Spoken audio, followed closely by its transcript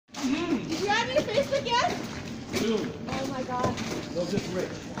soon. Oh my God. No, just rich.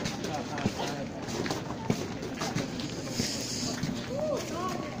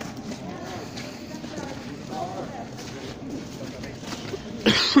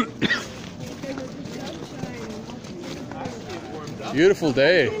 Beautiful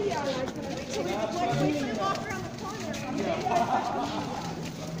day.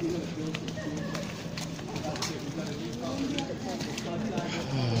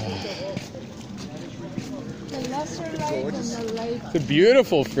 It's a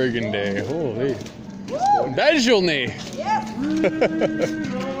beautiful friggin' day. Holy. Bežilny.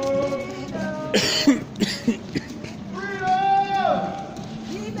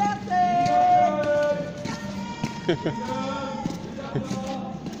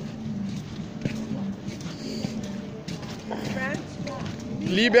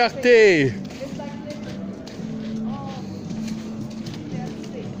 Liberté.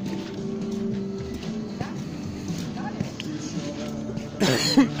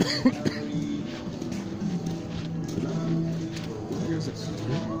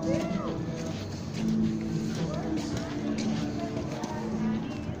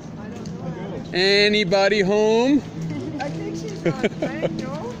 Anybody home? I think she's on right,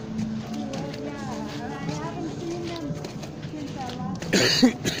 no? I haven't seen them since I left.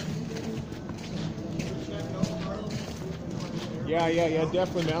 Yeah,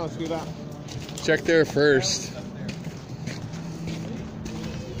 definitely, man. Let's do that. Check there first.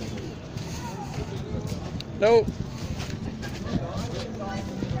 Nope.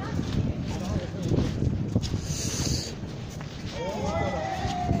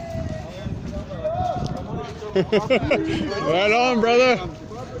 Right on, brother.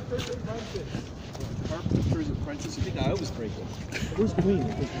 You think I was drinking? Where's Queen? I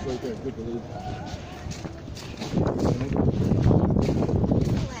think she's right there. Good to leave.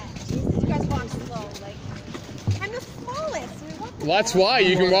 You guys walk slow. Like, I'm the smallest. Well, that's why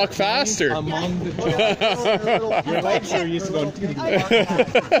you can walk faster. Among the your legs are used to going. I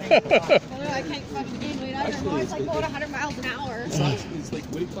can't fucking gain weight either. I'm always like going 100 miles an hour. It's like,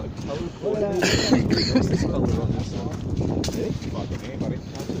 what do you call it? Color coordinated. What's this color on this one? Fucking hey, buddy.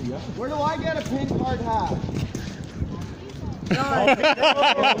 Where do I get a pink hard hat?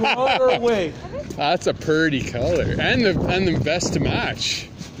 Way. That's a pretty color, and the best to match.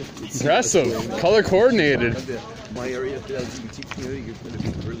 Impressive, color coordinated. My area of the LGBT community is going to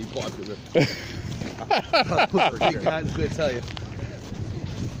be really popular. That's good, I tell you.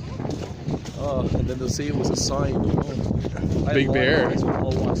 Oh, and then they'll say it was a sign. Oh. Big bear.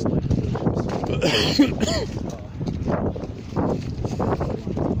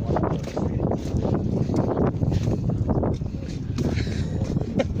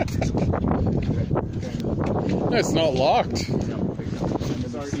 No, it's not locked.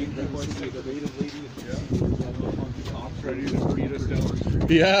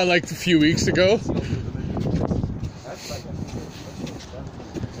 Yeah, like a few weeks ago.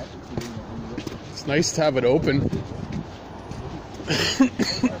 It's nice to have it open.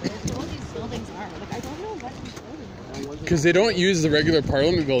 Because they don't use the regular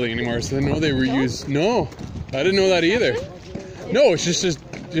Parliament building anymore, so they know they reuse. No, I didn't know that either. No, it's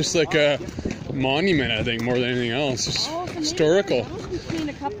just like a monument, I think, more than anything else. Just historical.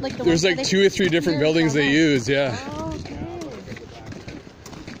 There's like 2 or 3 different buildings they use, yeah.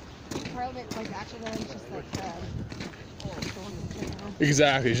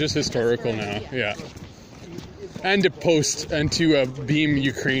 Exactly, it's just historical now, yeah. And to post and to beam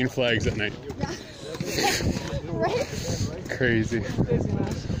Ukraine flags at night. Crazy.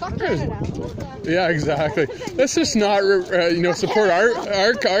 Yeah, exactly. Let's just not, support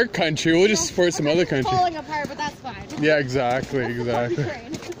our country. We'll just support some other country. Falling apart, but that's fine. Yeah, exactly.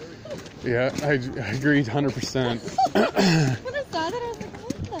 Yeah, I agree 100%. When I saw that, I was like,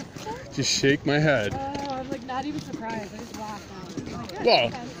 what the fuck? Just shake my head. I'm like not even surprised. I just laughed out.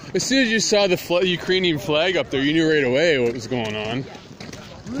 Well, as soon as you saw the Ukrainian flag up there, you knew right away what was going on.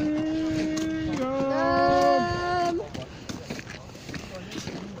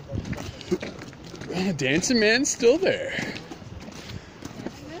 Dancing man's still there.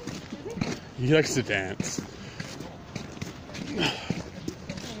 He likes to dance. Oh my gosh,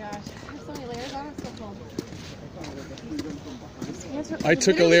 there's so many layers on. It's so cool. I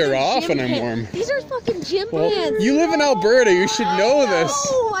took a layer off and I'm warm. These are fucking gym pants. You live in Alberta, you should know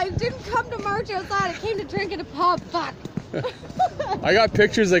this. No, I didn't come to march outside. I came to drink in a pub. Fuck. I got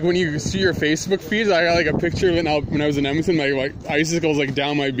pictures, like when you see your Facebook feeds, I got like a picture of it when I was in Edmonton, like icicles like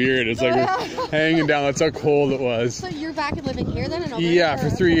down my beard. It's like hanging down. That's how cold it was. So you're back and living here then in Alberta? Yeah, for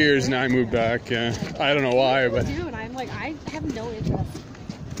 3 years now I moved back. Yeah, I don't know why, but. Dude, I'm like, I have no interest.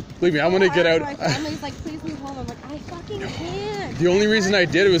 Believe me, I'm gonna get out. My family's like, please move home. I'm like, I fucking can't. The only reason I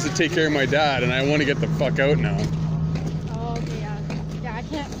did it was to take care of my dad, and I want to get the fuck out now. Oh, okay, yeah. Yeah, I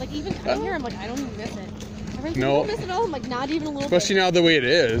can't, like, even out here, I'm like, I don't even miss it. I really No. don't miss it all. I'm like, not even a little Especially bit. now the way it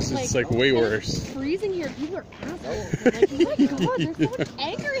is, it's like way and worse. It's freezing here. People are assholes. I'm like, oh my god, there's so much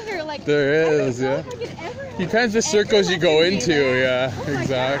anger here. Like, There is, I yeah. don't know if I could ever have Depends the anger circles you like go this into, either. yeah, Oh my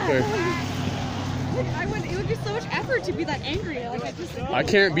exactly. God. Like, I would. It would be so much effort to be that angry. Like, I just. I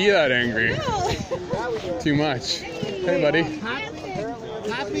can't be that angry. No. Too much. Hey, buddy.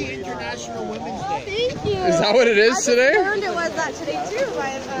 Happy International Women's Oh, Day. thank you. Is that what it is today? I learned it was that today too.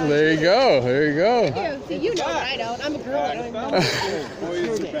 By, There you go. There you go. Thank you. See, you know, but I don't. I'm a girl. I don't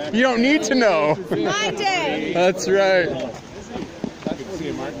know. You don't need to know. My day. That's right.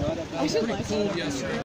 I should like.